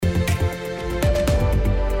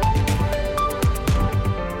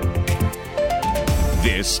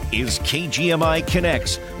This is KGMI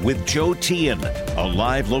Connects with Joe Tian, a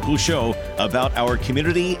live local show about our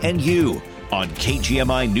community and you on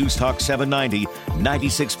KGMI News Talk 790,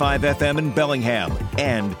 96.5 FM in Bellingham,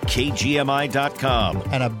 and KGMI.com.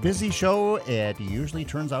 And a busy show it usually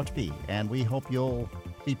turns out to be, and we hope you'll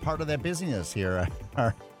be part of that busyness here.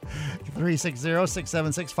 Our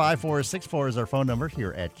 360-676-5464 is our phone number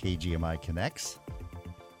here at KGMI Connects.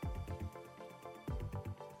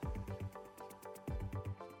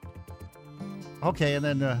 Okay, and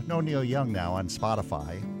then no Neil Young now on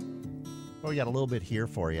Spotify. Well, we got a little bit here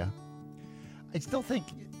for you. I still think,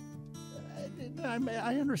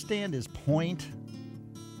 I understand his point.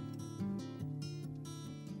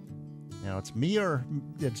 You know, it's me or,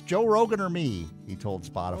 it's Joe Rogan or me, he told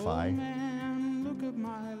Spotify. Oh man, look at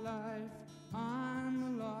my life.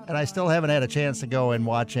 I'm alive. And I still haven't had a chance to go and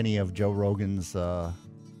watch any of Joe Rogan's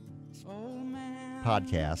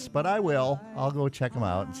podcasts, but I will. I'll go check him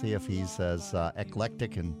out and see if he's as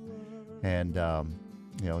eclectic and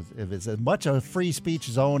you know, if it's as much a free speech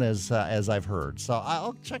zone as I've heard. So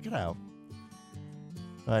I'll check it out.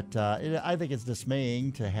 But I think it's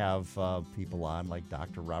dismaying to have people on like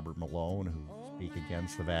Dr. Robert Malone who speak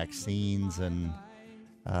against the vaccines and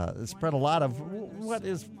spread a lot of what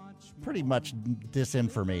is pretty much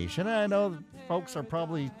disinformation. I know folks are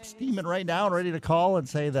probably steaming right now and ready to call and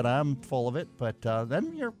say that I'm full of it, but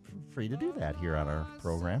then you're free to do that here on our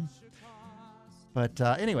program. But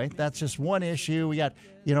anyway, that's just one issue. We got,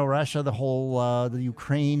 you know, Russia, the whole the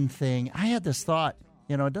Ukraine thing. I had this thought,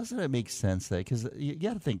 you know, doesn't it make sense that, because you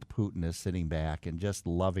got to think Putin is sitting back and just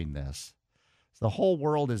loving this. So the whole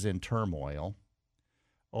world is in turmoil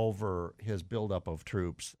over his buildup of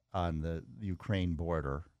troops on the Ukraine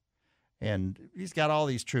border. And he's got all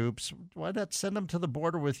these troops. Why not send them to the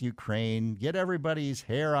border with Ukraine, get everybody's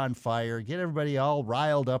hair on fire, get everybody all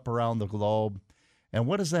riled up around the globe. And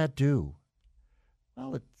what does that do?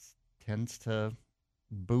 Well, it tends to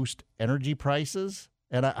boost energy prices.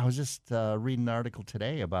 And I was just reading an article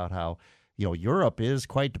today about how, you know, Europe is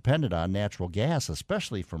quite dependent on natural gas,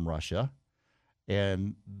 especially from Russia.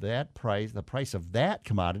 And that price, the price of that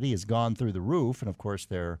commodity has gone through the roof. And, of course,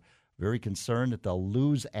 they're very concerned that they'll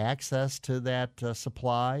lose access to that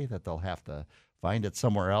supply, that they'll have to find it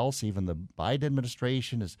somewhere else. Even the Biden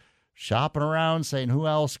administration is shopping around saying who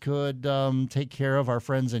else could take care of our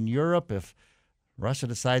friends in Europe if Russia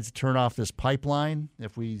decides to turn off this pipeline,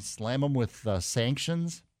 if we slam them with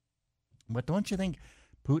sanctions. But don't you think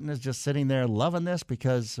Putin is just sitting there loving this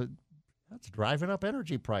because that's driving up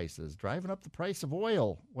energy prices, driving up the price of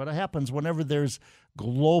oil? What happens whenever there's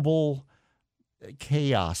global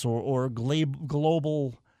chaos or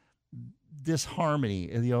global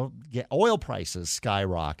disharmony? You know, oil prices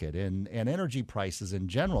skyrocket and energy prices in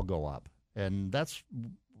general go up. And that's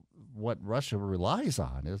what Russia relies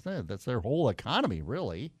on, isn't it? That's their whole economy,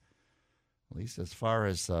 really. At least as far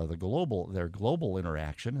as their global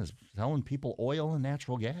interaction is selling people oil and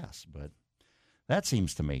natural gas. But that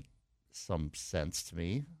seems to make some sense to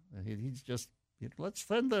me. He's just, let's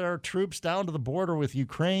send our troops down to the border with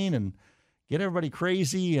Ukraine and get everybody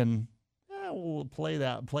crazy, and we'll play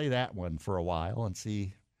that one for a while and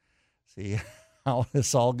see how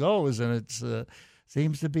this all goes. And it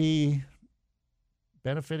seems to be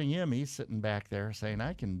benefiting him. He's sitting back there saying,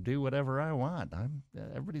 I can do whatever I want.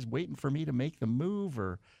 Everybody's waiting for me to make the move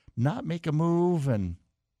or not make a move, and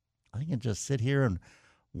I can just sit here and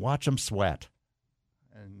watch them sweat.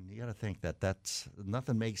 And you got to think that's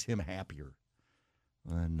nothing makes him happier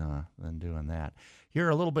than doing that. Here,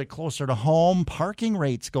 a little bit closer to home, parking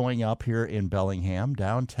rates going up here in Bellingham,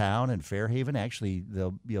 downtown, and Fairhaven. Actually,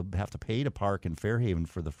 you'll have to pay to park in Fairhaven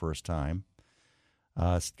for the first time.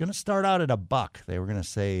 It's going to start out at $1. They were going to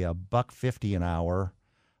say $1.50 an hour,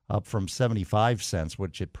 up from 75 cents,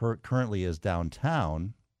 which it currently is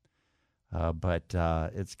downtown. But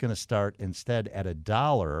it's going to start instead at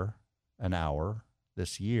 $1 an hour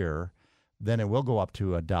this year. Then it will go up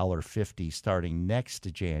to $1.50 starting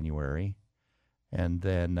next January, and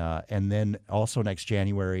then also next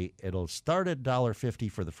January it'll start at $1.50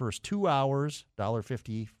 for the first 2 hours,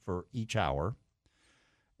 $1.50 for each hour.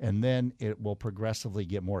 And then it will progressively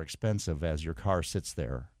get more expensive as your car sits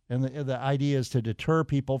there. And the idea is to deter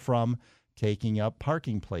people from taking up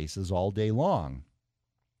parking places all day long,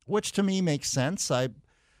 which to me makes sense.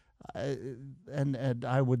 And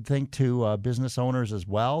I would think to business owners as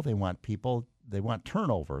well. They want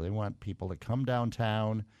turnover. They want people to come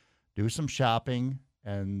downtown, do some shopping,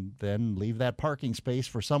 and then leave that parking space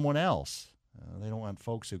for someone else. They don't want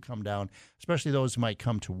folks who come down, especially those who might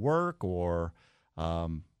come to work or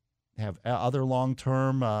have other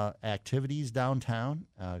long-term activities downtown,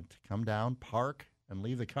 to come down, park, and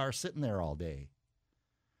leave the car sitting there all day.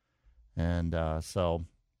 And so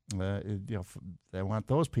they want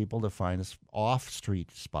those people to find an off-street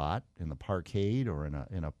spot in the parkade or in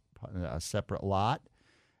a separate lot,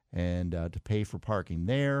 and to pay for parking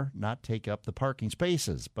there, not take up the parking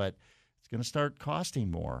spaces. But it's going to start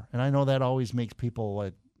costing more. And I know that always makes people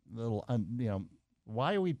a little,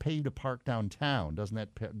 why do we pay to park downtown? Doesn't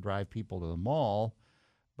that drive people to the mall?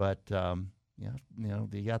 But,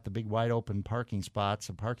 you got the big wide open parking spots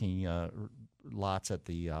and parking lots at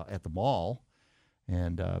the mall.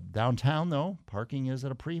 And downtown, though, parking is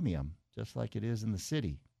at a premium, just like it is in the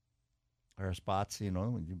city. There are spots,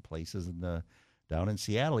 places down in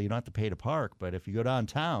Seattle, you don't have to pay to park, but if you go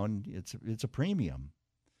downtown, it's a premium.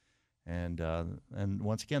 And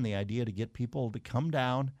once again, the idea to get people to come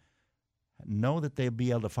down, know that they'll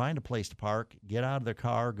be able to find a place to park, get out of their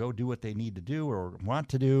car, go do what they need to do or want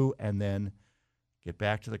to do, and then get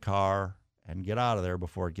back to the car and get out of there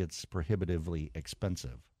before it gets prohibitively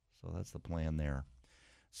expensive. So that's the plan there.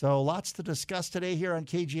 So lots to discuss today here on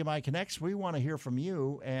KGMI Connects. We want to hear from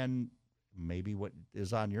you, and maybe what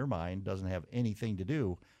is on your mind doesn't have anything to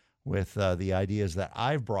do with the ideas that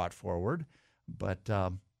I've brought forward, but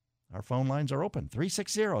our phone lines are open.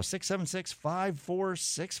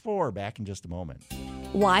 360-676-5464. Back in just a moment.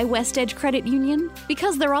 Why West Edge Credit Union?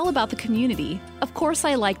 Because they're all about the community. Of course,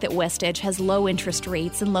 I like that West Edge has low interest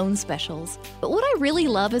rates and loan specials. But what I really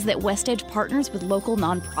love is that West Edge partners with local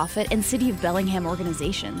nonprofit and City of Bellingham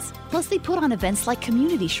organizations. Plus, they put on events like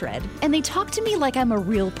Community Shred. And they talk to me like I'm a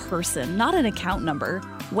real person, not an account number.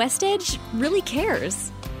 West Edge really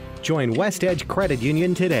cares. Join West Edge Credit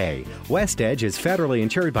Union today. West Edge is federally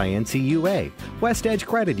insured by NCUA. West Edge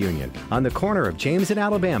Credit Union, on the corner of James and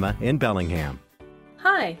Alabama in Bellingham.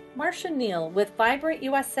 Hi, Marcia Neal with Vibrant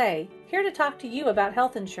USA, here to talk to you about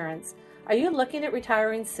health insurance. Are you looking at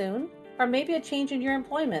retiring soon? Or maybe a change in your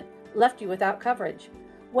employment left you without coverage?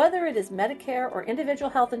 Whether it is Medicare or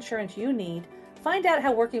individual health insurance you need, find out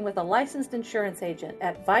how working with a licensed insurance agent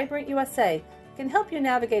at Vibrant USA can help you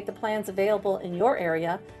navigate the plans available in your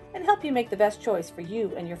area and help you make the best choice for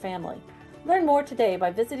you and your family. Learn more today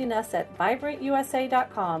by visiting us at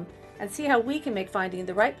vibrantusa.com and see how we can make finding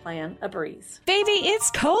the right plan a breeze. Baby, it's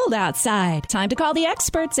cold outside. Time to call the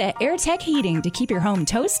experts at AirTech Heating to keep your home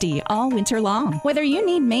toasty all winter long. Whether you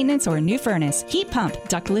need maintenance or a new furnace, heat pump,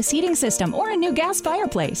 ductless heating system, or a new gas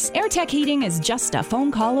fireplace, AirTech Heating is just a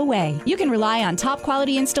phone call away. You can rely on top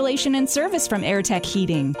quality installation and service from AirTech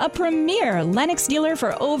Heating, a premier Lennox dealer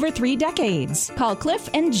for over 3 decades. Call Cliff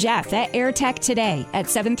and Jeff at AirTech today at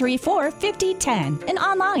 734-5010 and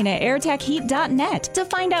online at airtechheat.net to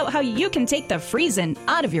find out how you can take the freezing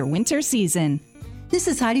out of your winter season. This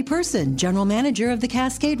is Heidi Person, General Manager of the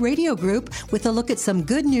Cascade Radio Group, with a look at some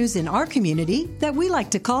good news in our community that we like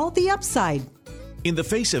to call the upside. In the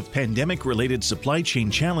face of pandemic-related supply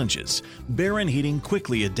chain challenges, Barron Heating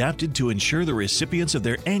quickly adapted to ensure the recipients of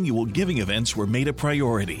their annual giving events were made a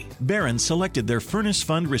priority. Barron selected their Furnace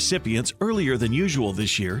Fund recipients earlier than usual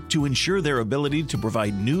this year to ensure their ability to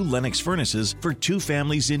provide new Lennox furnaces for 2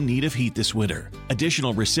 families in need of heat this winter.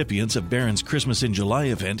 Additional recipients of Barron's Christmas in July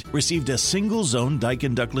event received a single-zone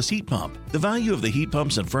Daikin ductless heat pump. The value of the heat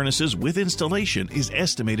pumps and furnaces with installation is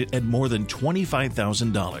estimated at more than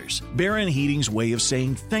 $25,000. Barron Heating's way of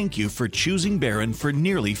saying thank you for choosing Barron for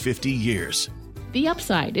nearly 50 years. The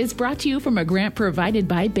Upside is brought to you from a grant provided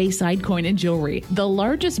by Bayside Coin and Jewelry, the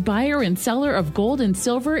largest buyer and seller of gold and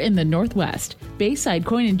silver in the Northwest. Bayside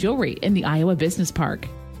Coin and Jewelry in the Iowa Business Park.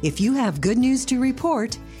 If you have good news to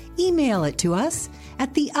report, email it to us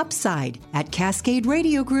at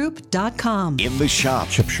theupside@cascaderadiogroup.com. In the shop.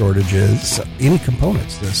 Chip shortages, any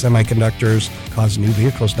components. The semiconductors cause new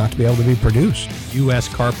vehicles not to be able to be produced. U.S.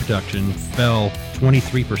 car production fell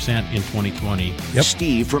 23% in 2020. Yep.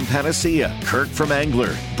 Steve from Panacea, Kirk from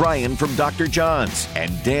Angler, Brian from Dr. John's,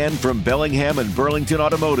 and Dan from Bellingham and Burlington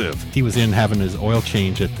Automotive. He was in having his oil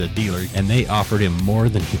change at the dealer, and they offered him more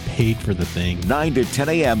than he paid for the thing. 9 to 10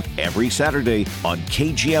 a.m. every Saturday on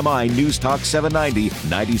KGMI News Talk 790,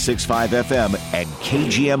 96.5 FM, and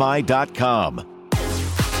KGMI.com.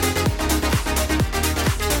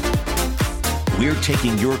 We're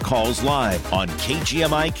taking your calls live on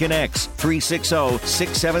KGMI Connects,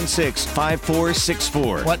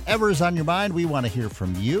 360-676-5464. Whatever's on your mind, we want to hear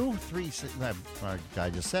from you. I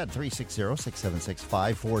just said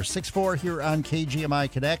 360-676-5464 here on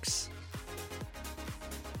KGMI Connects.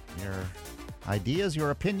 Your ideas, your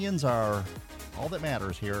opinions are all that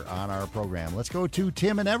matters here on our program. Let's go to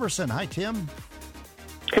Tim in Everson. Hi, Tim.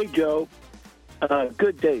 Hey, Joe.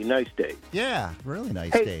 Good day. Nice day. Yeah, really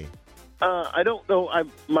nice day. I don't know.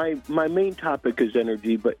 My main topic is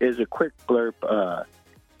energy, but as a quick blurb,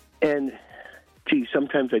 and gee,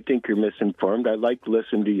 sometimes I think you're misinformed. I like to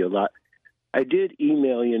listen to you a lot. I did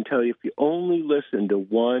email you and tell you if you only listen to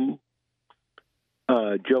one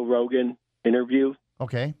Joe Rogan interview,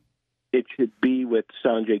 okay, it should be with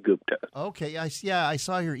Sanjay Gupta. Okay, I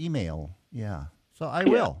saw your email. Yeah, so I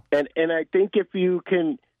will. And I think if you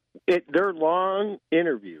can, they're long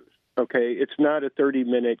interviews. Okay, it's not a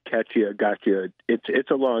 30-minute catch you, got you. It's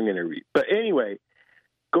a long interview. But anyway,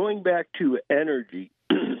 going back to energy,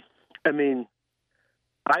 I mean,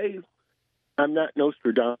 I'm not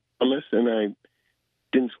Nostradamus, and I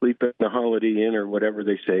didn't sleep in the Holiday Inn or whatever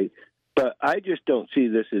they say, but I just don't see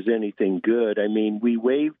this as anything good. I mean, we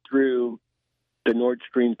waved through the Nord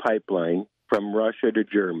Stream pipeline from Russia to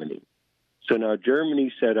Germany. So now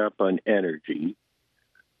Germany's set up on energy.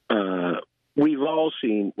 We've all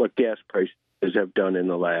seen what gas prices have done in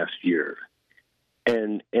the last year.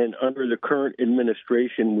 And under the current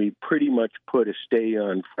administration, we pretty much put a stay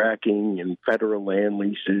on fracking and federal land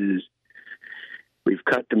leases. We've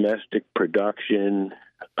cut domestic production.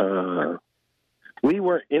 We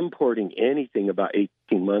weren't importing anything about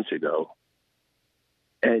 18 months ago.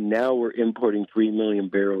 And now we're importing 3 million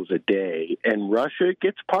barrels a day. And Russia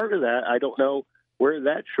gets part of that. I don't know where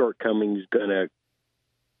that shortcoming is going to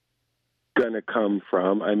come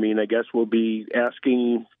from. I mean, I guess we'll be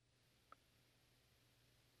asking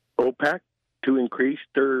OPEC to increase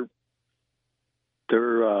their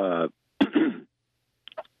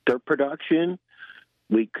production.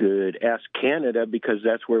 We could ask Canada because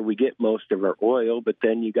that's where we get most of our oil. But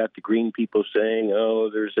then you got the green people saying, "Oh,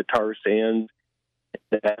 there's the tar sands."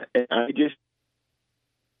 And I just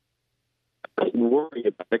don't worry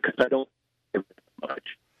about it because I don't give it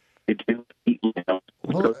much. I do eat my health,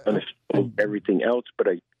 everything else, but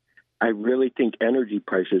I really think energy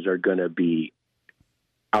prices are going to be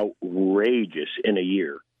outrageous in a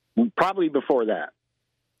year, probably before that.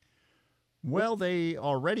 Well, they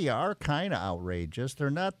already are kind of outrageous. They're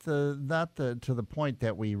not to the point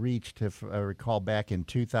that we reached, if I recall, back in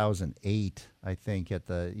 2008. I think at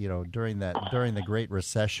the during the Great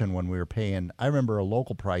Recession when we were paying. I remember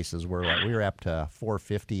local prices were we were up to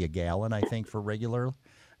 $4.50 a gallon. I think for regular.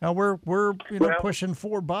 Now we're pushing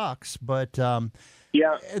 $4, but I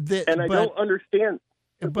don't understand.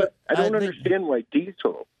 But I don't understand why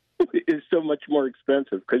diesel is so much more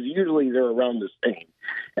expensive because usually they're around the same.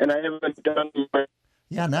 And I haven't done my...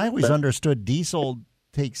 Yeah, and I always understood diesel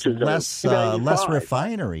takes less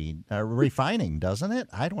refining, doesn't it?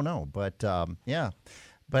 I don't know, but yeah.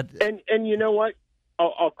 But and you know what?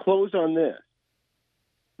 I'll close on this.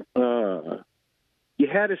 You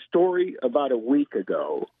had a story about a week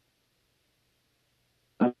ago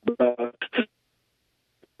about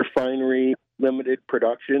refinery limited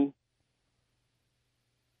production.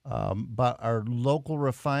 But our local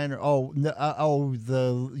refiner,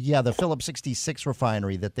 the Phillips 66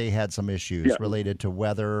 refinery, that they had some issues related to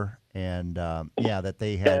weather, and that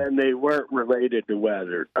they had. And they weren't related to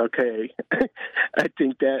weather. Okay, I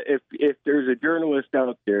think that if there's a journalist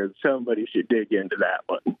out there, somebody should dig into that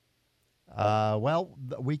one. Well,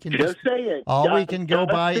 we can just say it. All we can go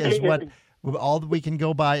by is what. All that we can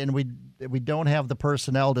go by, and we don't have the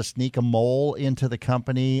personnel to sneak a mole into the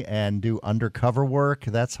company and do undercover work.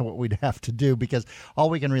 That's what we'd have to do, because all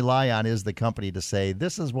we can rely on is the company to say,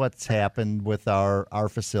 this is what's happened with our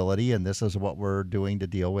facility, and this is what we're doing to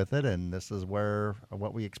deal with it, and this is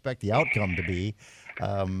what we expect the outcome to be.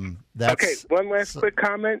 Okay, one last quick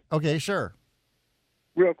comment. Okay, sure.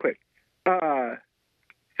 Real quick.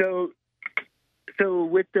 So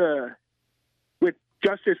with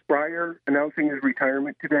Justice Breyer announcing his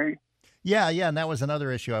retirement today. Yeah, and that was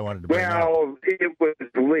another issue I wanted to bring up. Well, it was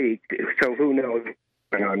leaked, so who knows what's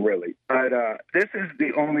going on, really. But this is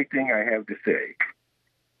the only thing I have to say,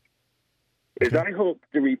 is I hope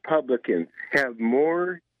the Republicans have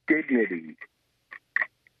more dignity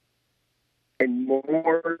and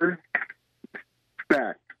more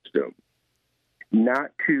respect not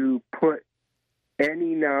to put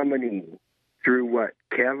any nominee through what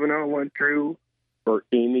Kavanaugh went through or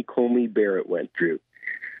Amy Coney Barrett went through.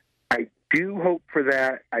 I do hope for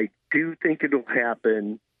that. I do think it'll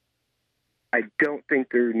happen. I don't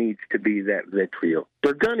think there needs to be that vitriol.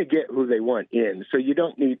 They're going to get who they want in, so you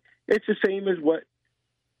don't need... It's the same as what,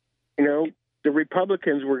 the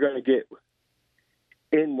Republicans were going to get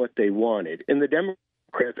in what they wanted, and the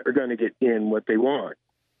Democrats are going to get in what they want.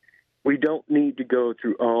 We don't need to go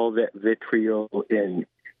through all that vitriol and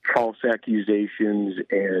false accusations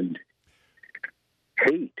and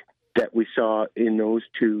hate that we saw in those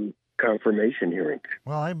two confirmation hearings.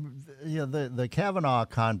 Well, the Kavanaugh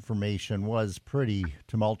confirmation was pretty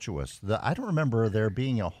tumultuous. I don't remember there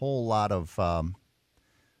being a whole lot of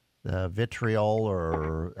vitriol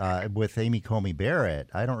or with Amy Coney Barrett.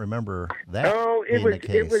 I don't remember that. Oh, being the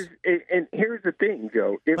case. And here's the thing,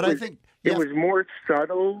 Joe. I think it was more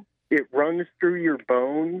subtle. It runs through your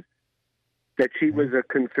bones that she was a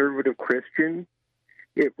conservative Christian.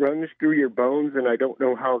 It runs through your bones, and I don't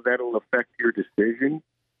know how that'll affect your decision.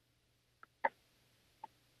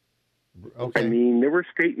 Okay. I mean, there were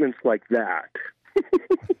statements like that.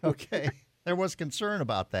 Okay. There was concern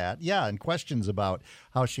about that. Yeah, and questions about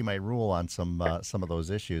how she might rule on some of those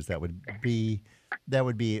issues that would be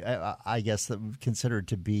I guess considered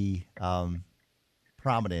to be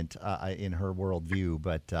prominent in her worldview.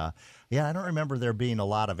 But yeah, I don't remember there being a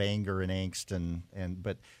lot of anger and angst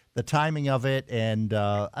but the timing of it, and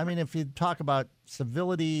I mean, if you talk about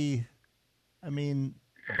civility, I mean,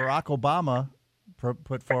 Barack Obama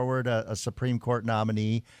put forward a Supreme Court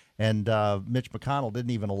nominee, and Mitch McConnell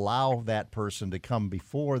didn't even allow that person to come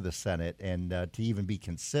before the Senate and to even be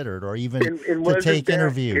considered or even to take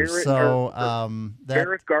interviews.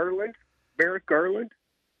 Merrick Garland? Merrick Garland?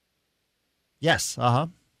 Yes,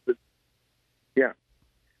 Yeah.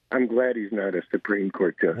 I'm glad he's not a Supreme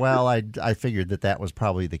Court justice. Well, I figured that was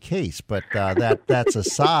probably the case, but that's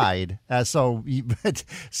aside. But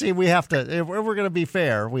see, we have to, if we're going to be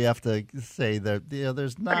fair, we have to say that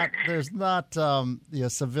there's not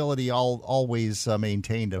civility always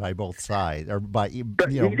maintained by both sides or by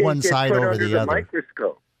one side over the other.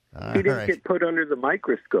 Microscope. He didn't get put under the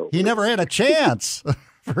microscope. He never had a chance.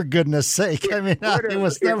 For goodness sake! I mean, he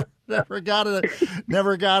was never got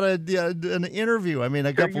an interview. I mean,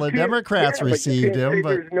 a couple of Democrats received him,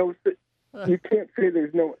 but you can't say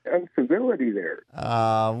there's no incivility there.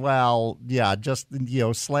 Well, yeah, just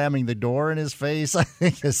slamming the door in his face, I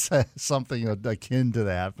think is something akin to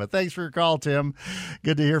that. But thanks for your call, Tim.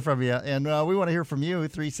 Good to hear from you, and we want to hear from you.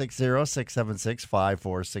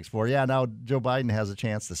 360-676-5464. Yeah, now Joe Biden has a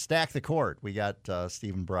chance to stack the court. We got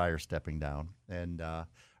Stephen Breyer stepping down and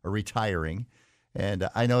retiring, and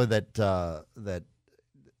I know that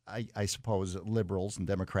I suppose liberals and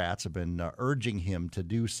Democrats have been urging him to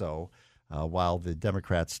do so. While the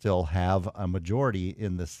Democrats still have a majority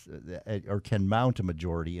in this, or can mount a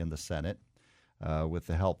majority in the Senate, with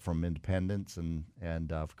the help from independents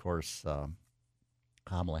and of course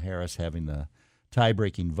Kamala Harris having the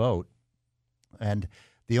tie-breaking vote. And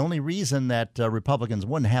the only reason that Republicans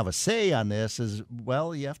wouldn't have a say on this is,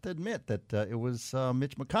 well, you have to admit that it was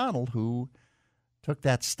Mitch McConnell who took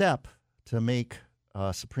that step to make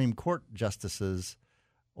Supreme Court justices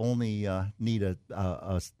only need a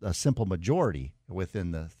simple majority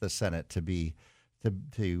within the Senate to be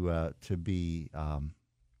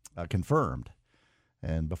confirmed.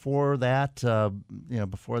 And before that,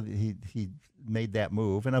 before he made that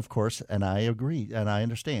move, and of course, and I agree, and I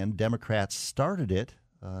understand, Democrats started it.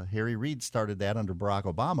 Harry Reid started that under Barack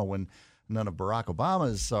Obama when none of Barack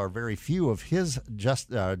Obama's or very few of his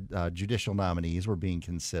judicial nominees were being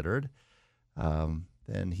considered.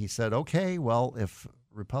 Then he said, okay, well, if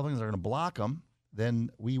Republicans are going to block them,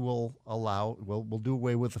 then we will we'll do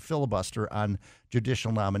away with the filibuster on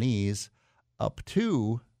judicial nominees up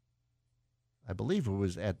to, I believe it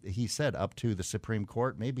was he said up to the Supreme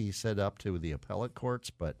Court. Maybe he said up to the appellate courts.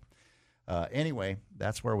 But anyway,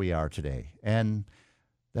 that's where we are today. And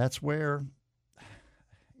that's where,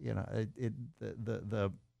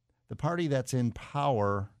 the party that's in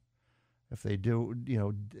power, if they do,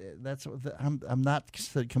 that's I'm not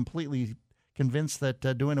completely convinced that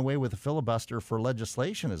doing away with the filibuster for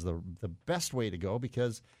legislation is the best way to go,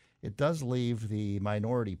 because it does leave the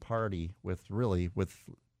minority party with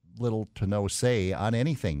little to no say on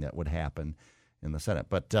anything that would happen in the Senate.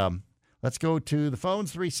 But let's go to the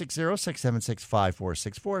phones,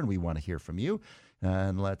 360-676-5464, and we want to hear from you.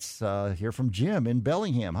 And let's hear from Jim in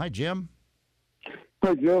Bellingham. Hi, Jim.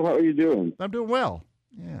 Hi, Joe. How are you doing? I'm doing well.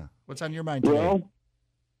 Yeah. What's on your mind today? Well,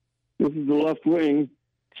 this is the left wing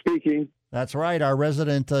speaking. That's right, our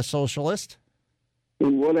resident socialist.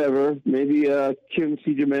 And whatever. Maybe Kim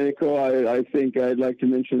CiDomenico, I think I'd like to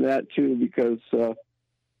mention that too, because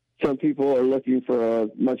some people are looking for a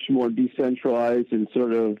much more decentralized and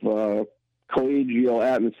sort of collegial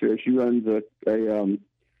atmosphere. She runs a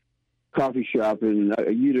coffee shop in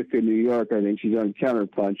Utica, New York. I think she's on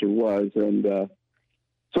Counterpunch, it was. And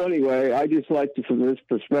so anyway, I just like to, from this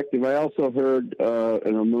perspective, I also heard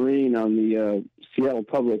a Marine on the Seattle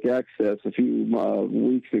Public Access a few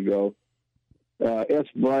weeks ago, S.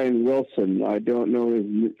 Brian Wilson. I don't know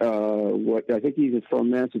I think he's from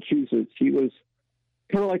Massachusetts. He was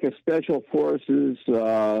kind of like a special forces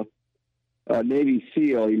Navy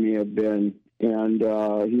SEAL, he may have been, and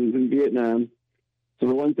he was in Vietnam. So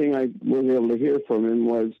the one thing I was able to hear from him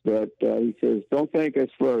was that he says, "Don't thank us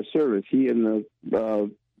for our service." He and the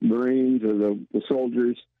Marines or the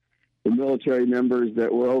soldiers, the military members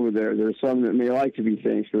that were over there, there's some that may like to be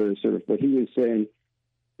thanked for their service, but he was saying,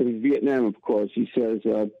 it was Vietnam, of course. He says,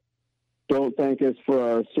 "Don't thank us for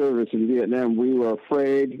our service in Vietnam. We were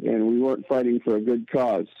afraid, and we weren't fighting for a good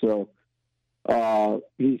cause." So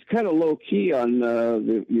he's kind of low key on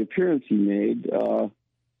the appearance he made,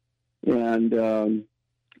 and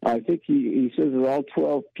I think he says that all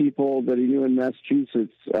 12 people that he knew in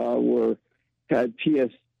Massachusetts had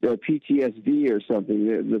PTSD or something.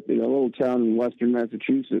 In a little town in western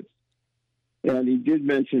Massachusetts. And he did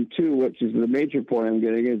mention, too, which is the major point I'm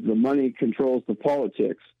getting, is the money controls the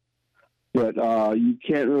politics. But you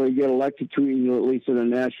can't really get elected to even, at least at a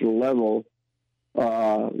national level,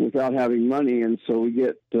 without having money. And so we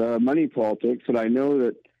get money politics. And I know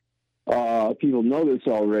that people know this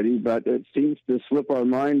already, but it seems to slip our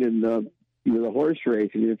mind in the horse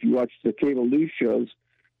racing. If you watch the cable news shows,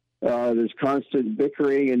 there's constant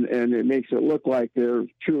bickering, and it makes it look like they're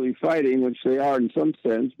truly fighting, which they are in some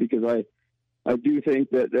sense, because I do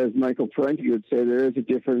think that, as Michael Parenti would say, there is a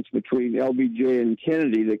difference between LBJ and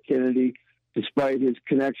Kennedy, that Kennedy, despite his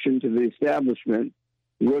connection to the establishment,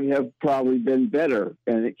 would have probably been better,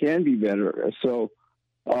 and it can be better. So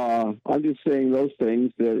I'm just saying those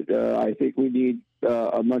things, that I think we need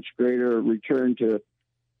a much greater return to,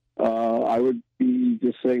 I would be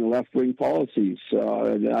just saying, left-wing policies.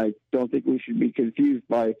 And I don't think we should be confused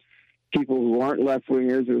by people who aren't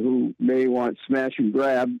left-wingers or who may want smash and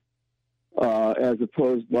grab, as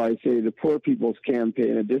opposed by, say, the Poor People's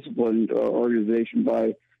Campaign, a disciplined organization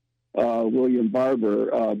by William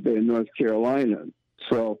Barber in North Carolina.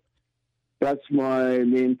 So that's my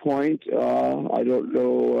main point. I don't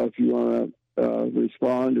know if you want to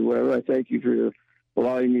respond or whatever. I thank you for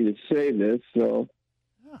allowing me to say this. So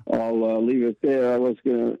I'll leave it there. I was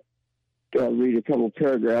going to read a couple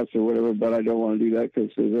paragraphs or whatever, but I don't want to do that because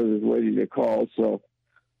there's others waiting to call. So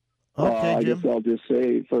okay, I guess I'll just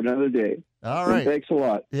say for another day. All right. And thanks a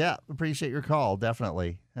lot. Yeah, appreciate your call,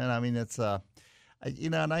 definitely. And I mean, it's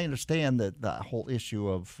and I understand that the whole issue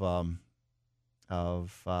of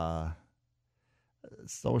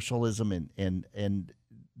socialism and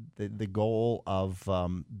the goal of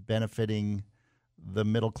benefiting the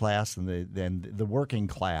middle class and the working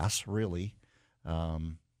class, really.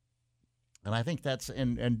 And I think that's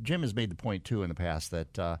and Jim has made the point too in the past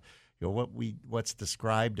that what's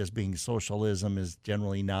described as being socialism is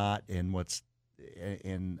generally not, and what's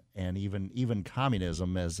and even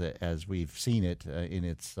communism as we've seen it as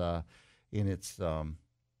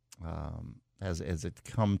it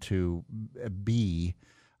come to be.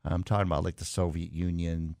 I'm talking about like the Soviet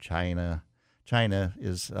Union, China. China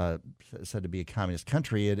is said to be a communist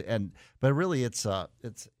country, but really it's a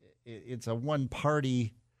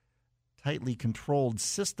one-party, tightly controlled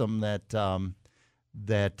system that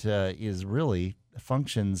is really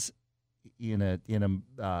functions in a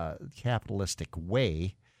capitalistic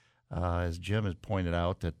way. As Jim has pointed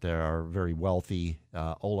out, that there are very wealthy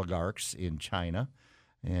oligarchs in China,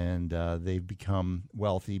 and they've become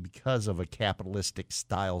wealthy because of a capitalistic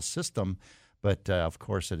style system. But, of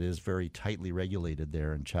course, it is very tightly regulated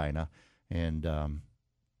there in China, and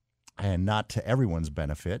not to everyone's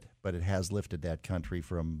benefit, but it has lifted that country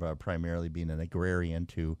from primarily being an agrarian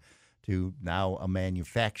to now a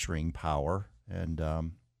manufacturing power, and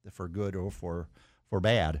for good or for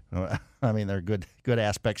bad. I mean, there are good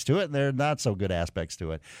aspects to it, and there are not so good aspects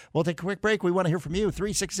to it. We'll take a quick break. We want to hear from you.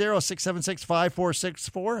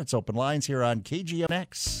 360-676-5464. It's open lines here on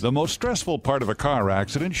KGMX. The most stressful part of a car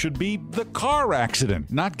accident should be the car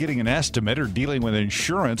accident, not getting an estimate or dealing with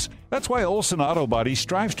insurance. That's why Olson Auto Body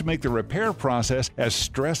strives to make the repair process as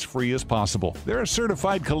stress-free as possible. They're a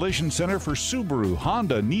certified collision center for Subaru,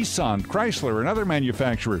 Honda, Nissan, Chrysler, and other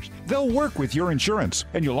manufacturers. They'll work with your insurance,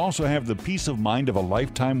 and you'll also have the peace of mind of a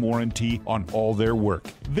lifetime warranty on all their work.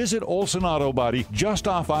 Visit Olson Auto Body just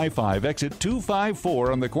off I-5, exit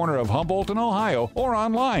 254 on the corner of Humboldt and Ohio, or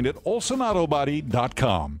online at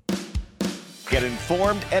olsonautobody.com. Get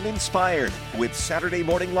informed and inspired with Saturday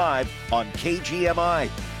Morning Live on KGMI.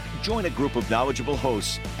 Join a group of knowledgeable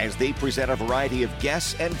hosts as they present a variety of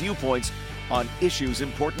guests and viewpoints on issues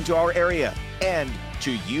important to our area and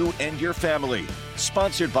to you and your family.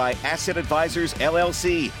 Sponsored by Asset Advisors,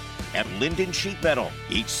 LLC at Linden Sheet Metal,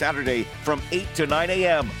 each Saturday from 8 to 9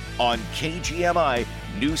 a.m. on KGMI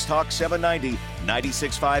News Talk 790,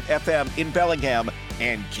 96.5 FM in Bellingham,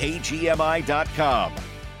 and KGMI.com.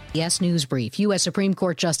 Yes, News Brief. U.S. Supreme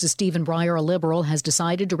Court Justice Stephen Breyer, a liberal, has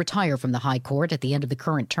decided to retire from the High Court at the end of the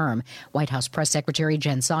current term. White House Press Secretary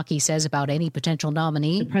Jen Psaki says about any potential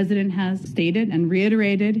nominee. The president has stated and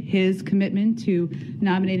reiterated his commitment to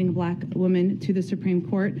nominating a black woman to the Supreme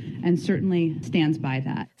Court and certainly stands by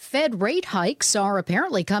that. Fed rate hikes are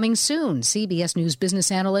apparently coming soon. CBS News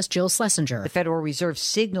business analyst Jill Schlesinger. The Federal Reserve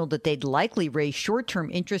signaled that they'd likely raise short-term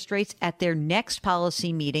interest rates at their next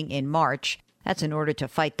policy meeting in March. That's in order to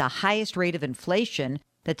fight the highest rate of inflation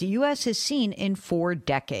that the U.S. has seen in 4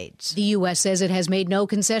 decades. The U.S. says it has made no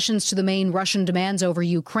concessions to the main Russian demands over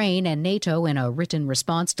Ukraine and NATO in a written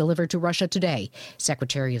response delivered to Russia today.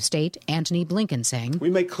 Secretary of State Antony Blinken saying,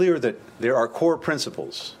 "We make clear that there are core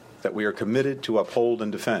principles that we are committed to uphold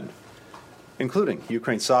and defend, including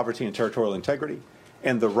Ukraine's sovereignty and territorial integrity,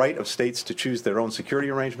 and the right of states to choose their own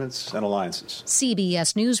security arrangements and alliances."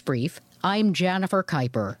 CBS News Brief, I'm Jennifer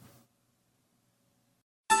Kuiper.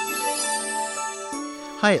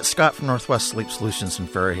 Hi, it's Scott from Northwest Sleep Solutions in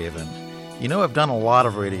Fairhaven. You know, I've done a lot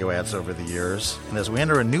of radio ads over the years, and as we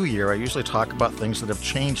enter a new year, I usually talk about things that have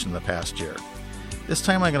changed in the past year. This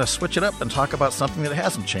time I'm going to switch it up and talk about something that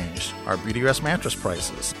hasn't changed, our Beautyrest mattress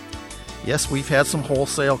prices. Yes, we've had some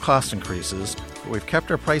wholesale cost increases, but we've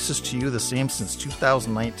kept our prices to you the same since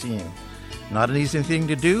 2019. Not an easy thing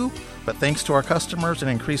to do, but thanks to our customers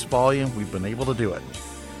and increased volume, we've been able to do it.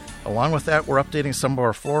 Along with that, we're updating some of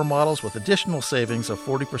our floor models with additional savings of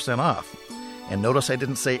 40% off. And notice I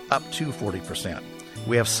didn't say up to 40%.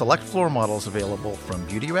 We have select floor models available from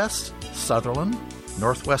Beautyrest, Sutherland,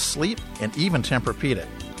 Northwest Sleep, and even Tempur-Pedic.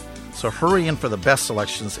 So hurry in for the best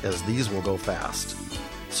selections as these will go fast.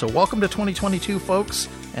 So welcome to 2022, folks,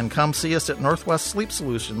 and come see us at Northwest Sleep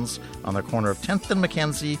Solutions on the corner of 10th and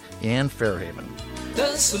Mackenzie in Fairhaven.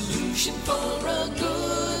 The solution for a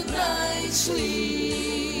good night's sleep.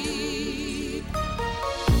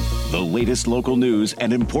 The latest local news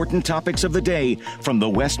and important topics of the day from the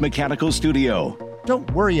West Mechanical Studio. Don't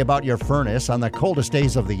worry about your furnace on the coldest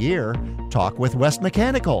days of the year. Talk with West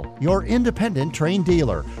Mechanical, your independent Trane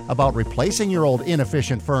dealer, about replacing your old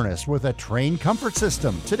inefficient furnace with a Trane comfort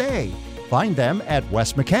system today. Find them at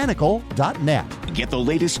westmechanical.net. Get the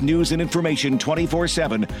latest news and information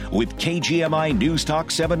 24/7 with KGMI News Talk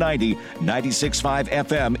 790, 96.5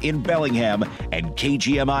 FM in Bellingham and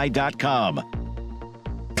KGMI.com.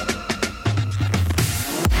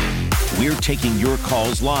 We're taking your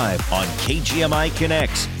calls live on KGMI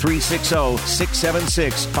Connects,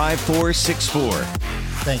 360-676-5464.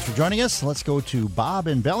 Thanks for joining us. Let's go to Bob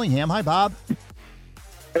in Bellingham. Hi, Bob.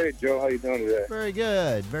 Hey, Joe. How you doing today? Very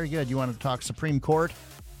good. Very good. You want to talk Supreme Court?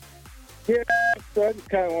 Yeah, so I just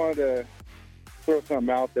kind of wanted to throw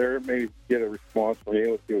something out there, maybe get a response from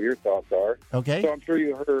you. Let's see what your thoughts are. Okay. So I'm sure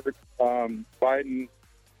you heard Biden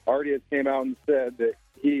already has came out and said that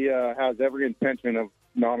he has every intention of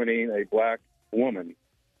nominating a black woman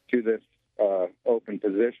to this open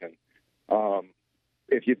position.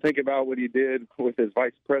 If you think about what he did with his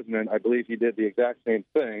vice president, I believe he did the exact same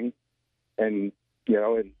thing. And, you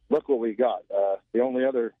know, and look what we got. The only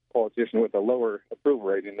other politician with a lower approval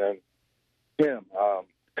rating than him.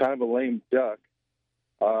 Kind of a lame duck.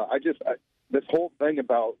 This whole thing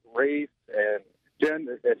about race and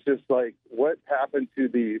gender, it's just like, what happened to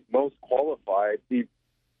the most qualified, the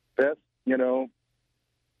best, you know,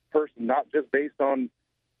 person, not just based on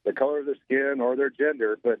the color of their skin or their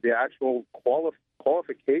gender, but the actual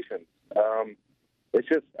qualifications. It's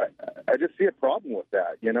just, I just see a problem with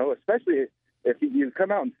that, you know, especially if you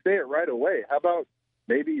come out and say it right away. How about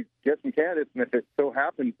maybe get some candidates, and if it so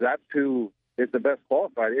happens that's who is the best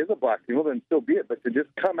qualified is a black female, then so be it. But to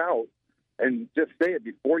just come out and just say it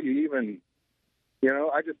before you even, you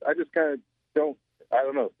know, I just kind of don't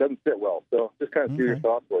know, it doesn't sit well. So just kind of see your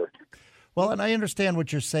thoughts were. Well, and I understand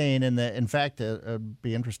what you're saying, and in fact, it'd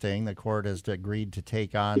be interesting. The court has agreed to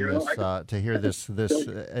take on this, to hear this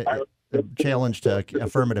challenge to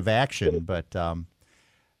affirmative action. But yeah,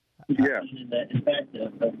 in fact,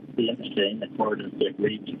 it'd be interesting. The court has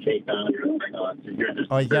agreed to take on to hear this.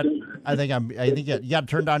 Oh, I think you got to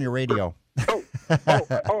turn down your radio. I'm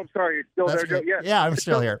sorry. You're still there, Joe? Yeah, I'm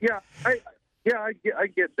still here. Yeah, I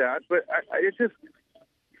get that, but it's just.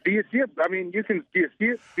 Do you see it? I mean, do you see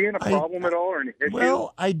it being a problem at all, or an issue?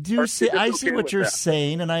 Well, I do see. I see what you're that?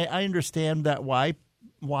 saying, and I understand that why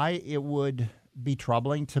it would be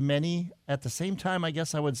troubling to many. At the same time, I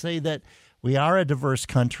guess I would say that we are a diverse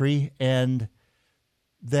country, and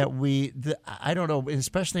that I don't know,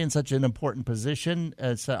 especially in such an important position,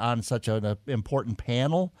 on such an important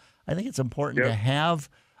panel. I think it's important to have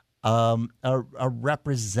a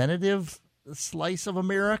representative slice of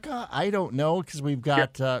America. I don't know, because we've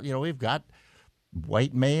got we've got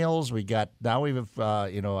white males. We got now we have a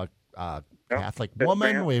Catholic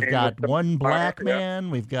woman. We've got one black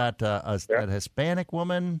man. We've got a Hispanic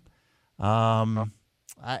woman. And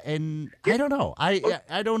I don't know.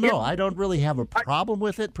 I don't know. I don't really have a problem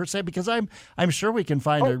with it per se because I'm sure we can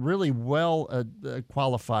find a really well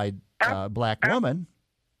qualified black woman.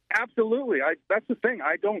 Absolutely. That's the thing.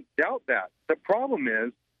 I don't doubt that. The problem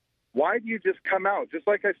is, why do you just come out, just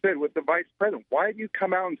like I said with the vice president, why do you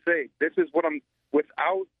come out and say, this is what I'm,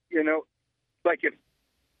 without, like if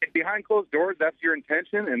behind closed doors, that's your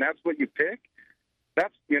intention and that's what you pick,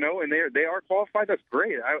 that's, and they are qualified, that's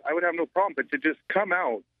great. I would have no problem. But to just come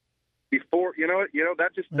out before, that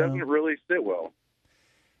just doesn't really sit well.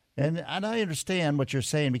 And I understand what you're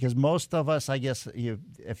saying because most of us, I guess,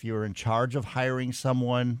 if you're in charge of hiring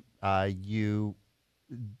someone, you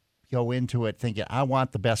go into it thinking, I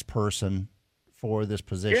want the best person for this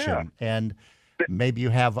position. Yeah. And maybe you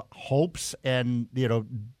have hopes and,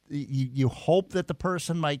 you hope that the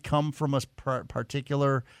person might come from a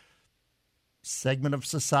particular segment of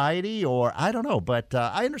society or I don't know. But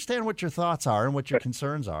I understand what your thoughts are and what your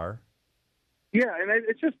concerns are. Yeah, and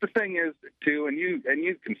it's just the thing is, too, and you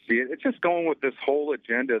can see it, it's just going with this whole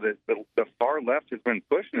agenda that the far left has been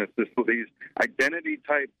pushing us, these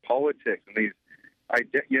identity-type politics and these,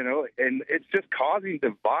 and it's just causing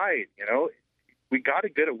divide, We got to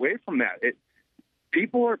get away from that.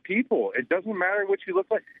 People are people. It doesn't matter what you look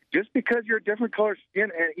like. Just because you're a different color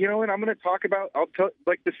skin, and, and I'm going to talk about,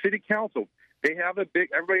 like the city council. They have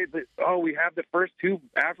we have the first 2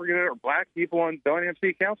 African or black people on Bellingham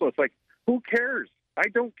City Council. It's like, who cares? I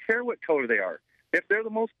don't care what color they are. If they're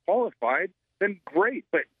the most qualified, then great.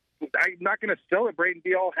 But I'm not going to celebrate and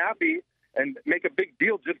be all happy and make a big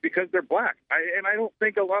deal just because they're black. I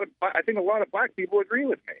think a lot of black people agree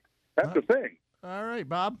with me. That's the thing. All right,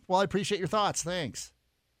 Bob. Well, I appreciate your thoughts. Thanks.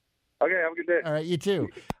 Okay, have a good day. All right, you too.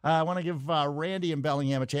 I want to give Randy in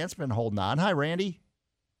Bellingham a chance. Been holding on. Hi, Randy.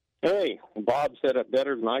 Hey, Bob said it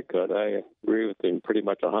better than I could. I agree with him pretty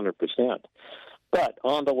much 100%. But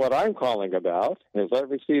on to what I'm calling about is I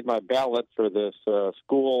received my ballot for this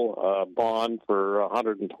school bond for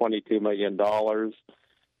 $122 million.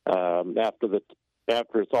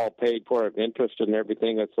 After it's all paid for, of interest and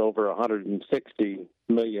everything, it's over $160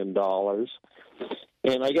 million.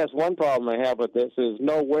 And I guess one problem I have with this is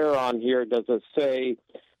nowhere on here does it say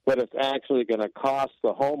what it's actually going to cost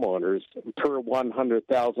the homeowners per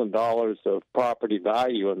 $100,000 of property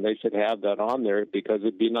value, and they should have that on there because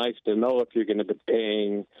it'd be nice to know if you're going to be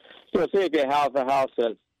paying, say if you have a house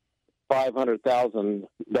that's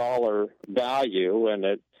 $500,000 value and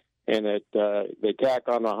they tack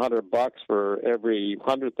on $100 for every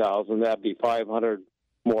 $100,000, that'd be $500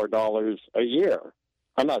 more a year.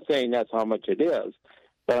 I'm not saying that's how much it is,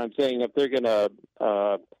 but I'm saying if they're going to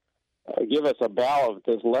give us a ballot with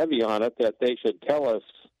this levy on it, that they should tell us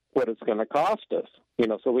what it's going to cost us,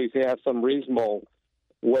 so we have some reasonable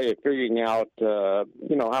way of figuring out,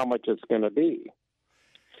 how much it's going to be.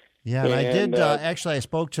 Yeah, and I did, actually, I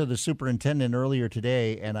spoke to the superintendent earlier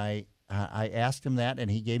today, and I asked him that,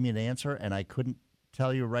 and he gave me an answer, and I couldn't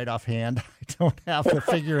tell you right offhand. I don't have the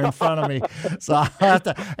figure in front of me, so I'll have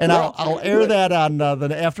to, and I'll air that on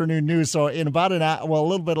the afternoon news. So in about an hour, a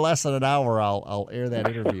little bit less than an hour, I'll air that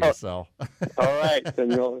interview. So, all right, then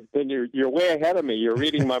you're way ahead of me. You're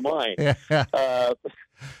reading my mind. The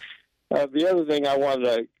other thing I wanted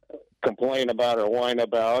to complain about or whine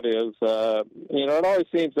about is, it always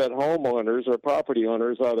seems that homeowners or property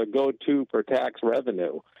owners are the go-to for tax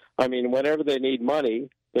revenue. I mean, whenever they need money,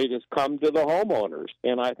 they just come to the homeowners.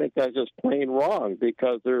 And I think that's just plain wrong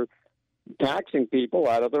because they're taxing people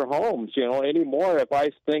out of their homes. Anymore, if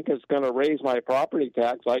I think it's going to raise my property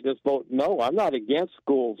tax, I just vote no. I'm not against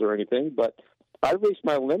schools or anything, but I've reached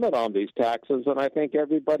my limit on these taxes, and I think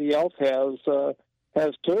everybody else has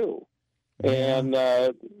too. And,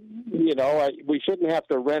 we shouldn't have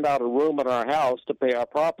to rent out a room in our house to pay our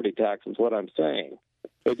property tax is what I'm saying.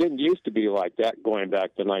 It didn't used to be like that going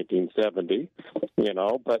back to 1970,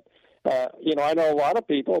 but, I know a lot of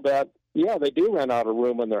people that, they do rent out a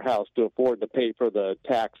room in their house to afford to pay for the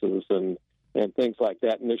taxes and things like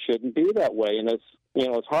that, and it shouldn't be that way. And it's,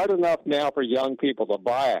 it's hard enough now for young people to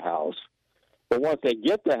buy a house, but once they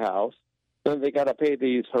get the house, then they got to pay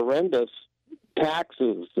these horrendous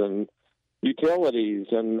taxes and utilities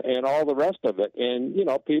and all the rest of it. And,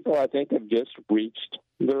 people, I think, have just reached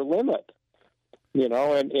their limit. And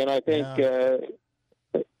I think,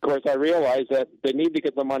 of course, I realize that they need to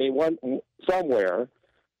get the money somewhere.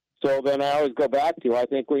 So then I always go back to, I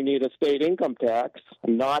think we need a state income tax,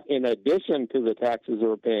 not in addition to the taxes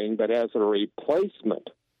we're paying, but as a replacement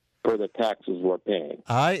for the taxes we're paying.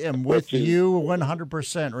 I am with you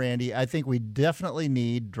 100%, Randy. I think we definitely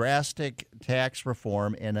need drastic tax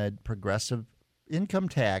reform and a progressive income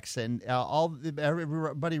tax. And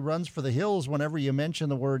everybody runs for the hills whenever you mention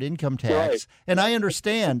the word income tax. Right. And I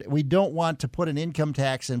understand we don't want to put an income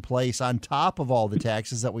tax in place on top of all the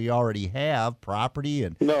taxes that we already have, property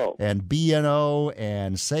and B&O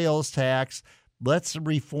and sales tax. Let's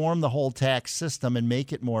reform the whole tax system and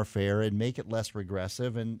make it more fair and make it less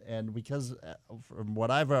regressive. And because from what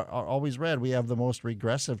I've always read, we have the most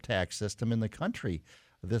regressive tax system in the country,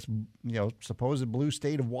 this supposed blue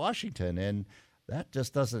state of Washington. And that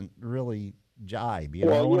just doesn't really jibe. You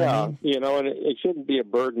know what I mean? And it shouldn't be a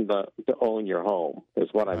burden to own your home, is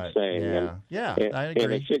what I'm saying. I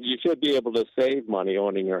agree. And you should be able to save money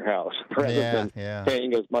owning your house rather than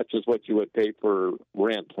paying as much as what you would pay for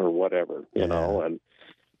rent or whatever, you know. And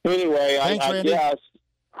anyway, Thanks, I Randy. guess.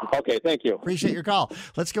 Okay, thank you. Appreciate your call.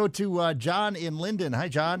 Let's go to John in Linden. Hi,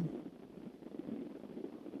 John.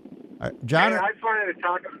 John? Hey, I just wanted to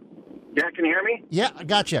talk. Yeah, can you hear me? Yeah, I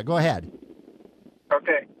gotcha. Go ahead.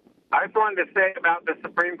 Okay. I just wanted to say about the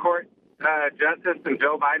Supreme Court justice and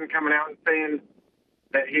Joe Biden coming out and saying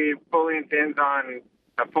that he fully intends on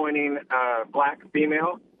appointing a black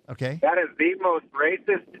female. Okay. That is the most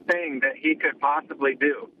racist thing that he could possibly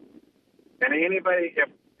do. And anybody,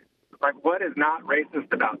 what is not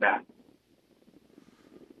racist about that?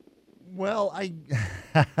 Well, I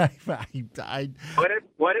What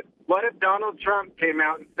if Donald Trump came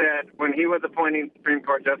out and said when he was appointing Supreme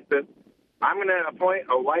Court justice, I'm going to appoint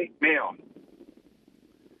a white male?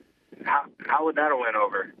 How would that have went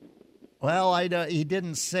over? Well, he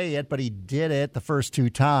didn't say it, but he did it the first two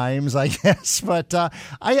times, I guess. But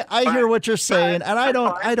I hear what you're saying, and I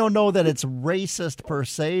don't know that it's racist per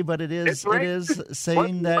se, but it is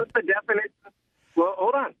saying that. What's the definition? Well,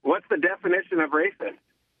 hold on. What's the definition of racist?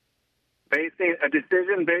 Basing a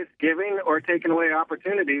decision-based giving or taking away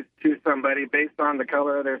opportunities to somebody based on the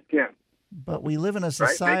color of their skin. But we live in a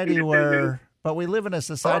society where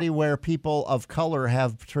people of color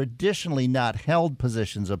have traditionally not held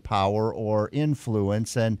positions of power or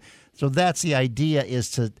influence, and so that's the idea,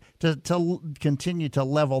 is to continue to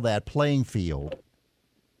level that playing field.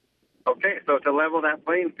 Okay, so to level that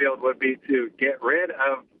playing field would be to get rid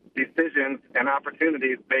of decisions and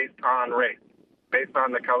opportunities based on race, based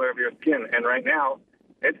on the color of your skin. And right now,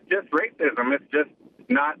 it's just racism. It's just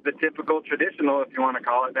not the typical traditional, if you want to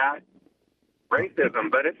call it that, racism,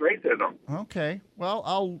 but it's racism. Okay. Well,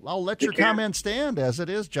 I'll let your comment stand as it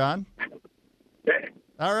is, John. Okay.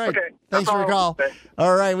 All right. Okay. Thanks for your call. Okay.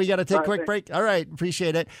 All right. We got to take a All quick right, break. All right.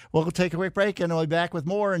 Appreciate it. We'll take a quick break, and we'll be back with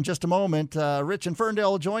more in just a moment. Rich and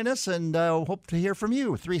Ferndale will join us, and hope to hear from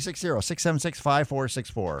you.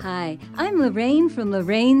 360-676-5464. Hi, I'm Lorraine from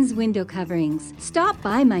Lorraine's Window Coverings. Stop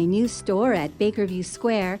by my new store at Bakerview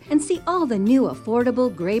Square and see all the new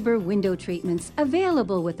affordable Graber window treatments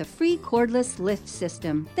available with a free cordless lift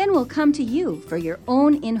system. Then we'll come to you for your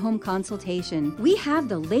own in-home consultation. We have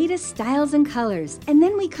the latest styles and colors, and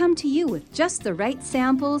then we come to you with just the right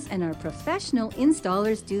samples, and our professional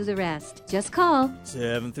installers do the rest. Just call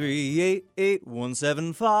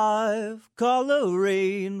 738-8175. Call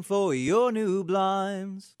Lorraine for your new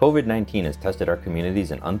blinds. COVID-19 has tested our communities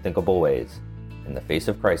in unthinkable ways. In the face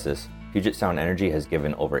of crisis, Puget Sound Energy has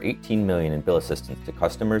given over $18 million in bill assistance to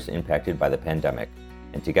customers impacted by the pandemic,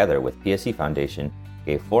 and together with PSE Foundation,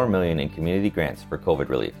 gave $4 million in community grants for COVID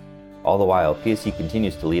relief. All the while, PSE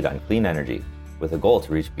continues to lead on clean energy, with a goal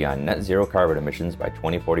to reach beyond net zero carbon emissions by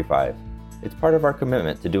 2045. It's part of our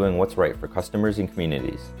commitment to doing what's right for customers and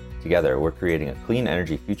communities. Together, we're creating a clean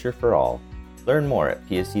energy future for all. Learn more at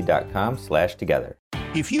psc.com/together.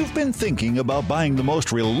 If you've been thinking about buying the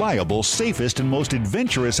most reliable, safest, and most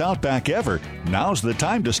adventurous Outback ever, now's the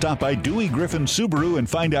time to stop by Dewey Griffin Subaru and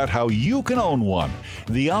find out how you can own one.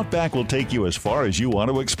 The Outback will take you as far as you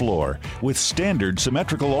want to explore, with standard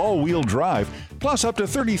symmetrical all-wheel drive, plus up to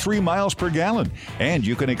 33 miles per gallon. And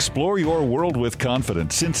you can explore your world with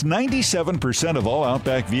confidence, since 97% of all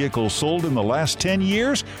Outback vehicles sold in the last 10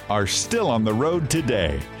 years are still on the road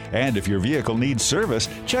today. And if your vehicle needs service,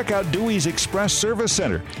 check out Dewey's Express Service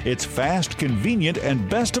Center. It's fast, convenient, and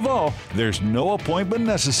best of all, there's no appointment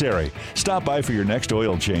necessary. Stop by for your next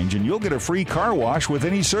oil change and you'll get a free car wash with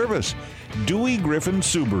any service. Dewey Griffin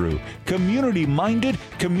Subaru. Community-minded,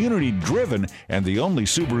 community-driven, and the only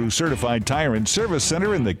Subaru-certified tire and service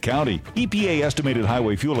center in the county. EPA estimated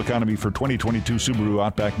highway fuel economy for 2022 Subaru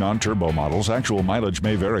Outback non-turbo models. Actual mileage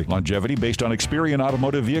may vary. Longevity based on Experian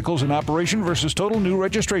automotive vehicles in operation versus total new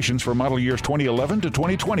registrations for model years 2011 to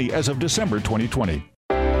 2020 as of December 2020.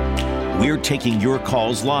 We're taking your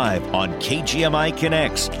calls live on KGMI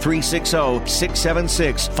Connects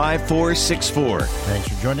 360-676-5464. Thanks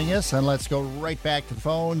for joining us, and let's go right back to the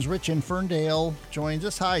phones. Rich in Ferndale joins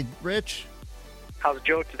us. Hi, Rich. How's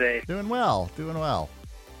Joe today? Doing well, doing well.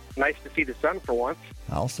 Nice to see the sun for once.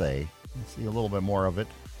 I'll say. We'll see a little bit more of it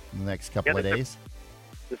in the next couple of days.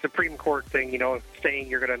 The Supreme Court thing, saying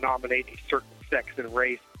you're going to nominate a certain sex and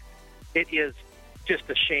race, it is just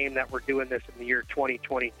a shame that we're doing this in the year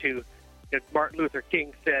 2022. As Martin Luther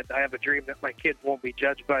King said, I have a dream that my kids won't be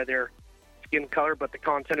judged by their skin color, but the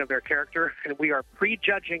content of their character. And we are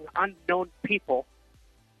prejudging unknown people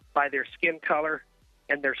by their skin color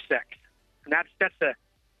and their sex. And that's just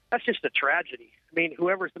a tragedy. I mean,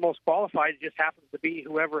 whoever's the most qualified, it just happens to be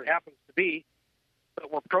whoever it happens to be.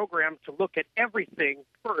 But we're programmed to look at everything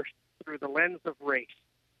first through the lens of race.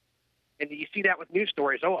 And you see that with news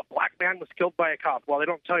stories. Oh, a black man was killed by a cop. Well, they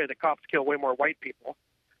don't tell you the cops kill way more white people.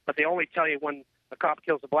 But they only tell you when a cop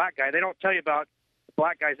kills a black guy. They don't tell you about the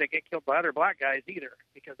black guys that get killed by other black guys either,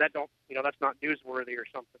 because that's not newsworthy or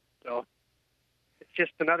something. So it's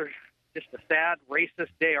just a sad, racist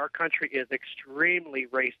day. Our country is extremely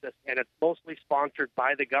racist, and it's mostly sponsored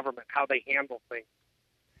by the government, how they handle things.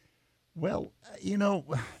 Well,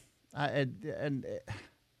 I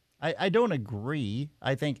don't agree.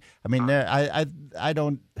 I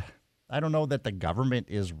don't know that the government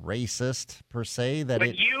is racist per se.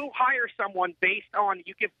 When you hire someone based on,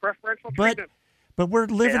 you give preferential treatment. But we're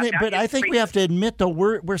living it. But I think we have to admit, though,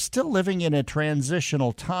 we're still living in a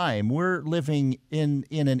transitional time. We're living in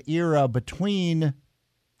an era between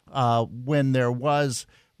when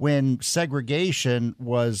segregation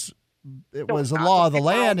was a law of the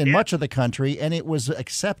land in much of the country, and it was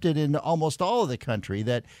accepted in almost all of the country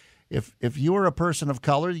that if you were a person of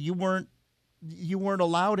color, you weren't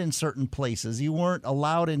allowed in certain places. You weren't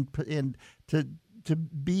allowed to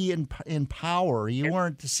be in power. You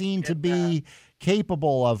weren't seen to be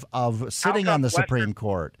capable of sitting on the Supreme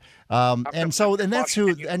Court. I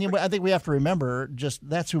think we have to remember,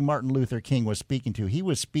 that's who Martin Luther King was speaking to. He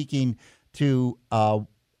was speaking to a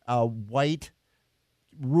white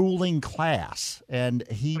ruling class, and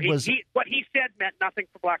what he said meant nothing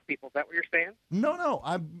for black people. Is that what you're saying?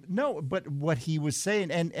 No. But what he was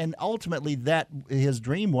saying, and ultimately, that his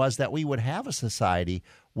dream was that we would have a society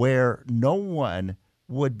where no one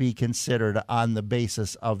would be considered on the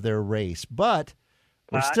basis of their race. But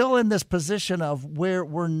we're still in this position of where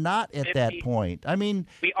we're not at that point. I mean,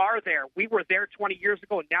 we are there. We were there 20 years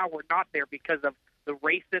ago, and now we're not there because of the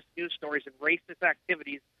racist news stories and racist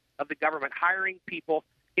activities of the government, hiring people,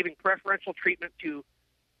 giving preferential treatment to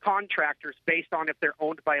contractors based on if they're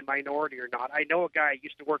owned by a minority or not. I know a guy I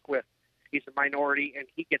used to work with. He's a minority, and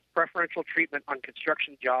he gets preferential treatment on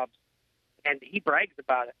construction jobs, and he brags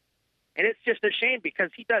about it. And it's just a shame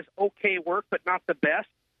because he does okay work, but not the best.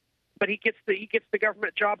 But he gets the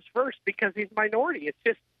government jobs first because he's a minority.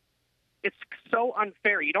 It's so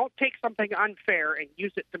unfair. You don't take something unfair and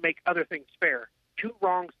use it to make other things fair. Two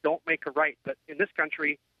wrongs don't make a right. But in this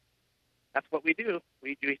country, that's what we do.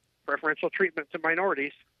 We do preferential treatment to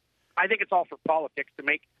minorities. I think it's all for politics to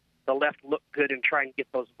make the left look good and try and get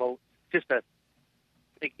those votes. Just a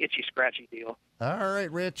big itchy, scratchy deal. All right,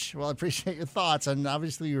 Rich. Well, I appreciate your thoughts. And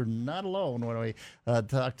obviously, you're not alone when we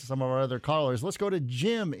talk to some of our other callers. Let's go to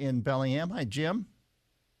Jim in Bellingham. Hi, Jim.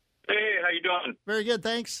 Hey, how you doing? Very good,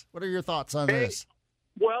 thanks. What are your thoughts on this?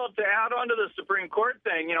 Well, to add on to the Supreme Court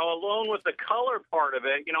thing, along with the color part of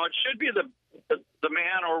it, it should be the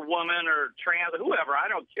man or woman or trans, whoever, I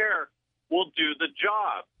don't care, will do the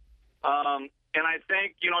job. And I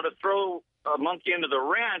think, to throw a monkey into the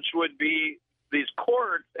wrench would be these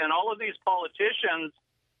courts, and all of these politicians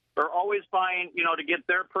are always buying, to get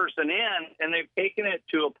their person in, and they've taken it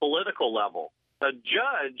to a political level. A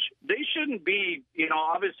judge, they shouldn't be,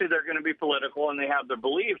 obviously they're going to be political and they have their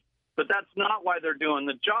beliefs, but that's not why they're doing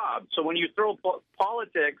the job. So when you throw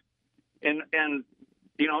politics and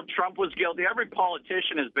Trump was guilty, every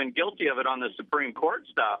politician has been guilty of it on the Supreme Court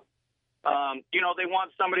stuff. They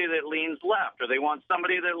want somebody that leans left or they want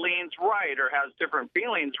somebody that leans right or has different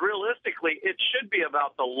feelings. Realistically, it should be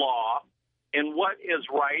about the law and what is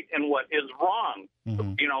right and what is wrong.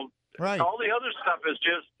 Mm-hmm. Right. All the other stuff is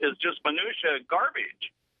just minutia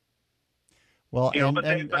garbage. Well, but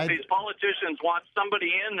these politicians want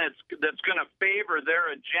somebody in that's going to favor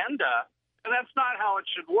their agenda, and that's not how it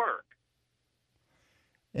should work.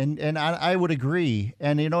 And I would agree.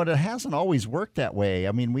 And, it hasn't always worked that way.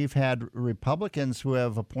 I mean, we've had Republicans who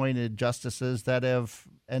have appointed justices that have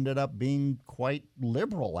ended up being quite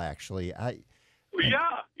liberal, actually. Yeah.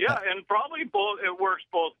 Yeah, and probably it works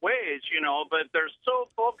both ways, but they're so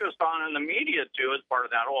focused on in the media, too, as part of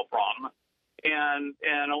that whole problem. And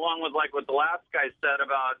along with, like, what the last guy said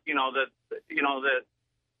about,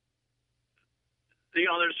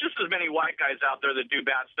 there's just as many white guys out there that do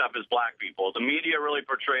bad stuff as black people. The media really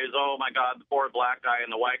portrays, oh, my God, the poor black guy and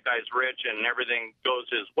the white guy's rich and everything goes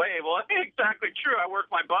his way. Well, that's exactly true. I work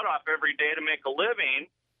my butt off every day to make a living.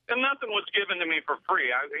 And nothing was given to me for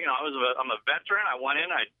free. I'm a veteran. I went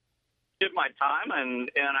in, I did my time,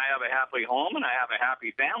 and I have a happy home and I have a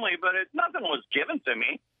happy family. But nothing was given to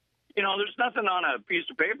me. There's nothing on a piece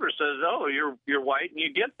of paper that says, "Oh, you're white and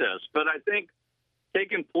you get this." But I think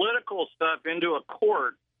taking political stuff into a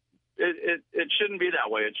court, it shouldn't be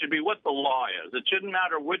that way. It should be what the law is. It shouldn't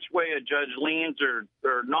matter which way a judge leans or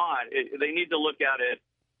not. They need to look at it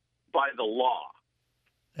by the law.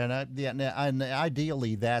 And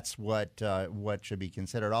ideally, that's what should be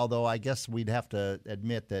considered. Although I guess we'd have to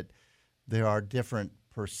admit that there are different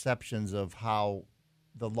perceptions of how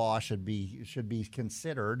the law should be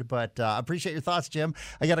considered. But I appreciate your thoughts, Jim.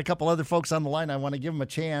 I got a couple other folks on the line. I want to give them a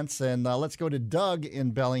chance. And let's go to Doug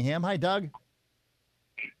in Bellingham. Hi, Doug.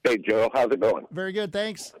 Hey, Joe. How's it going? Very good,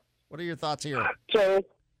 thanks. What are your thoughts here? So,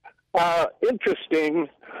 interesting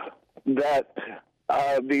that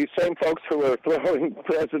the same folks who are throwing the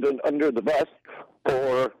president under the bus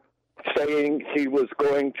for saying he was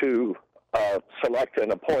going to select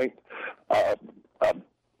and appoint a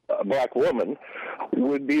black woman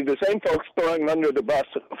would be the same folks throwing him under the bus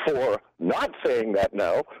for not saying that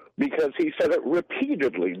now, because he said it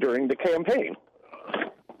repeatedly during the campaign.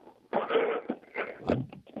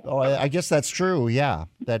 I guess that's true, yeah,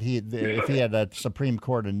 that if he had a Supreme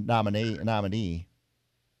Court nominee.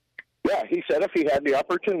 Yeah, he said if he had the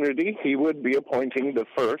opportunity, he would be appointing the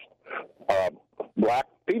first black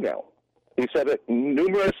female. He said it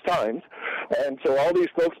numerous times, and so all these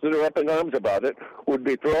folks that are up in arms about it would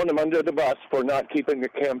be throwing him under the bus for not keeping the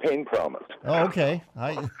campaign promise. Oh, okay.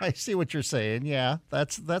 I see what you're saying. Yeah,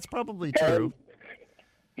 that's probably true.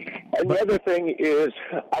 And the other thing is,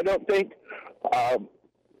 I don't think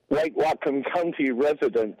white Whatcom County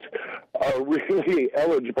residents are really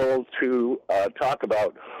eligible to talk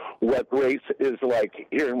about what race is like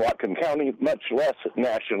here in Whatcom County, much less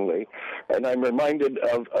nationally. And I'm reminded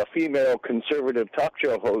of a female conservative talk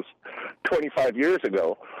show host 25 years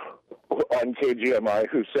ago on KGMI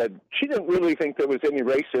who said she didn't really think there was any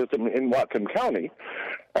racism in Whatcom County.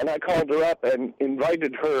 And I called her up and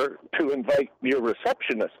invited her to invite your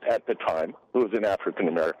receptionist at the time, who was an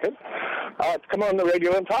African-American, to come on the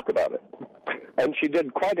radio and talk about it. And she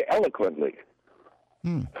did quite eloquently.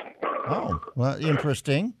 Oh, well,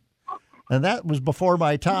 interesting. And that was before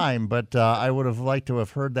my time, but I would have liked to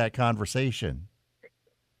have heard that conversation.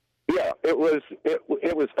 Yeah, it was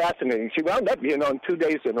fascinating. She wound up being on 2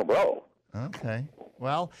 days in a row. Okay.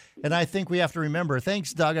 Well, and I think we have to remember.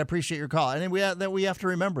 Thanks, Doug. I appreciate your call. And we have to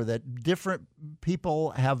remember that different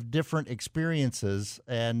people have different experiences,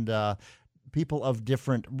 and people of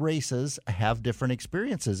different races have different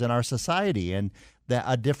experiences in our society, and that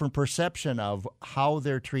a different perception of how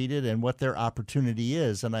they're treated and what their opportunity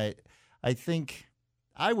is. And I think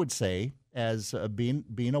I would say, as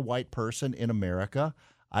being a white person in America,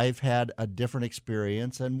 I've had a different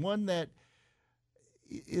experience, and one that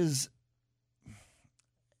is,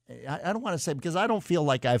 I don't want to say, because I don't feel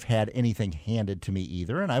like I've had anything handed to me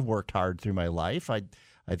either, and I've worked hard through my life. I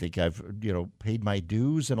think I've paid my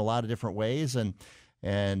dues in a lot of different ways, but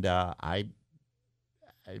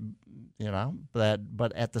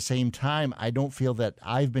at the same time, I don't feel that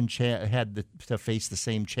I've been had to face the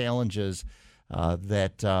same challenges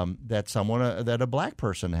that a black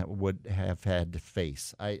person would have had to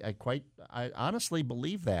face. I honestly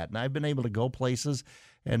believe that, and I've been able to go places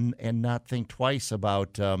and not think twice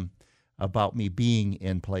about me being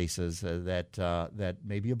in places that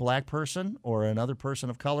maybe a black person or another person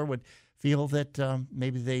of color would feel that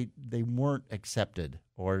maybe they weren't accepted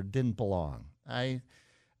or didn't belong. I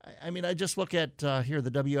mean, I just look at here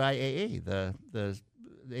the WIAA, the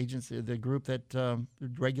agency, the group that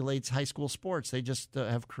regulates high school sports. They just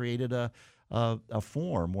have created a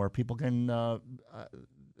form where people can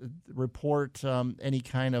report any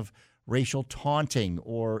kind of racial taunting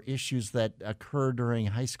or issues that occur during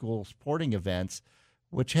high school sporting events,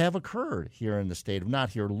 which have occurred here in the state of, not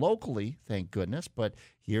here locally, thank goodness, but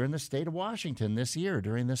here in the state of Washington this year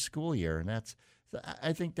during this school year. And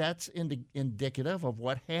I think that's indicative of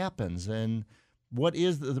what happens and what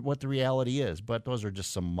the reality is. But those are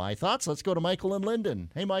just some of my thoughts. Let's go to Michael in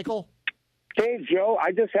Linden. Hey, Michael. Hey, Joe.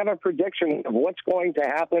 I just have a prediction of what's going to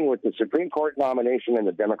happen with the Supreme Court nomination in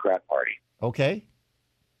the Democrat Party. Okay.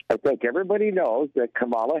 I think everybody knows that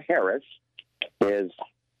Kamala Harris is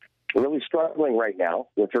really struggling right now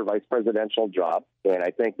with her vice presidential job. And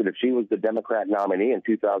I think that if she was the Democrat nominee in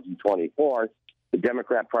 2024, the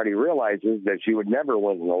Democrat Party realizes that she would never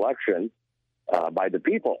win an election by the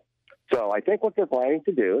people. So I think what they're planning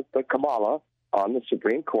to do is put Kamala on the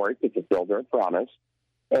Supreme Court to fulfill their promise.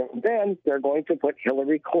 And then they're going to put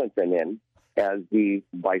Hillary Clinton in as the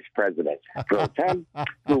vice president pro tem,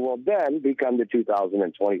 who will then become the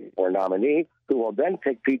 2024 nominee, who will then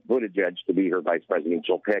pick Pete Buttigieg to be her vice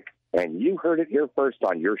presidential pick. And you heard it here first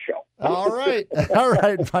on your show. All right,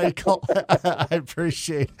 Michael. I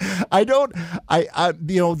appreciate it.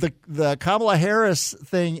 The Kamala Harris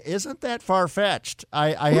thing isn't that far fetched.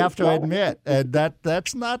 I have to admit, and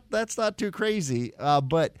that's not too crazy.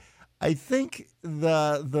 But I think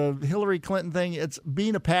the Hillary Clinton thing, it's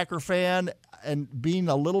being a Packer fan and being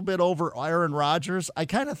a little bit over Aaron Rodgers. I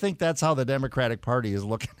kind of think that's how the Democratic Party is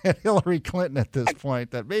looking at Hillary Clinton at this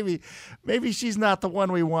point, that maybe she's not the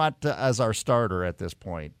one we want as our starter at this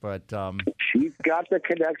point. But she's got the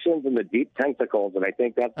connections and the deep tentacles, and I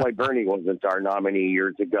think that's why Bernie wasn't our nominee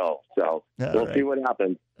years ago. So we'll see what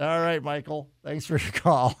happens. All right, Michael. Thanks for your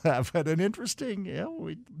call. But an interesting,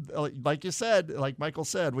 like you said, like Michael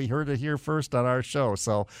said, we heard it here first on our show.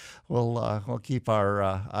 So we'll keep our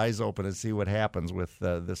eyes open and see what happens with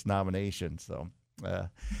this nomination. So,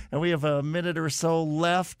 and we have a minute or so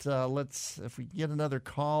left. If we get another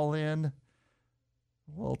call in,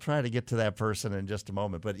 we'll try to get to that person in just a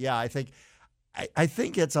moment. But yeah, I think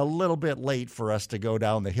it's a little bit late for us to go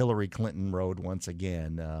down the Hillary Clinton road once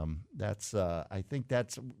again. I think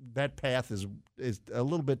that path is a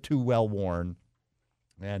little bit too well worn,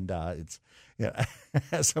 and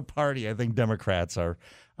as a party, I think Democrats are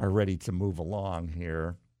ready to move along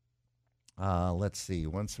here. Let's see.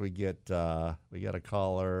 Once we got a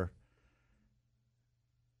caller.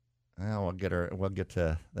 We'll get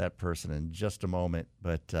to that person in just a moment,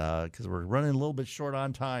 but because we're running a little bit short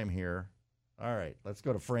on time here. All right, let's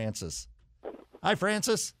go to Francis. Hi,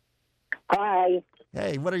 Francis. Hi.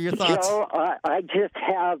 Hey, what are your thoughts? Joe, I just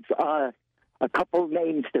have a couple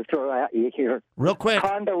names to throw at you here. Real quick.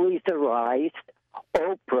 Condoleezza Rice,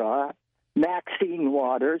 Oprah, Maxine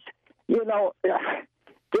Waters.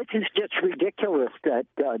 This is just ridiculous that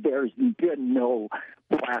there's been no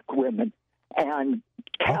black women. And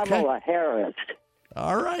Kamala Harris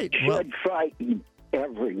should frighten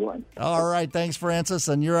everyone. All right, thanks, Francis.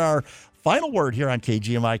 And you're our final word here on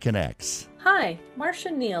KGMI Connects. Hi,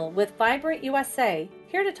 Marcia Neal with Vibrant USA,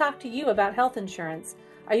 here to talk to you about health insurance.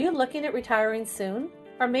 Are you looking at retiring soon?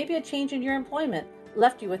 Or maybe a change in your employment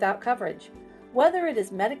left you without coverage? Whether it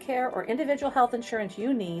is Medicare or individual health insurance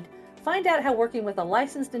you need, find out how working with a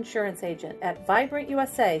licensed insurance agent at Vibrant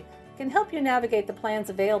USA can help you navigate the plans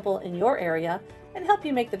available in your area and help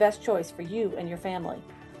you make the best choice for you and your family.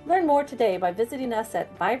 Learn more today by visiting us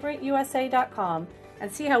at vibrantusa.com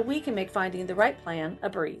and see how we can make finding the right plan a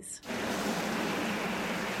breeze.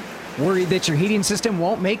 Worried that your heating system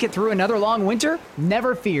won't make it through another long winter?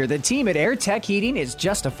 Never fear, the team at Air Tech Heating is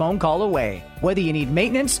just a phone call away. Whether you need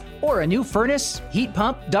maintenance or a new furnace, heat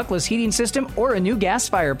pump, ductless heating system, or a new gas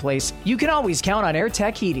fireplace, you can always count on Air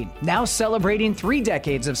Tech Heating, now celebrating 3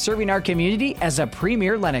 decades of serving our community as a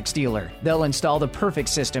premier Lennox dealer. They'll install the perfect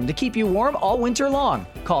system to keep you warm all winter long.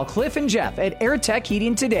 Call Cliff and Jeff at Air Tech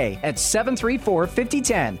Heating today at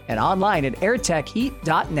 734-5010 and online at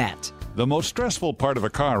airtechheat.net. The most stressful part of a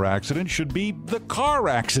car accident should be the car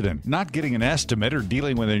accident, not getting an estimate or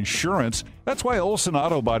dealing with insurance. That's why Olson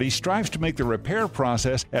Auto Body strives to make the repair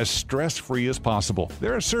process as stress-free as possible.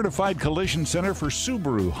 They're a certified collision center for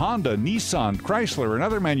Subaru, Honda, Nissan, Chrysler, and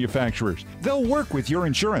other manufacturers. They'll work with your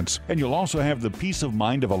insurance, and you'll also have the peace of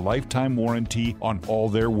mind of a lifetime warranty on all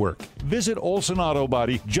their work. Visit Olson Auto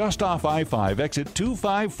Body just off I-5, exit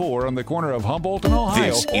 254 on the corner of Humboldt and Ohio.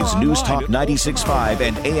 This is News Talk 96.5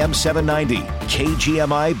 and AM 790,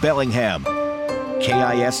 KGMI Bellingham.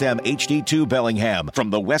 KISM HD2 Bellingham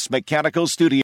from the West Mechanical Studio.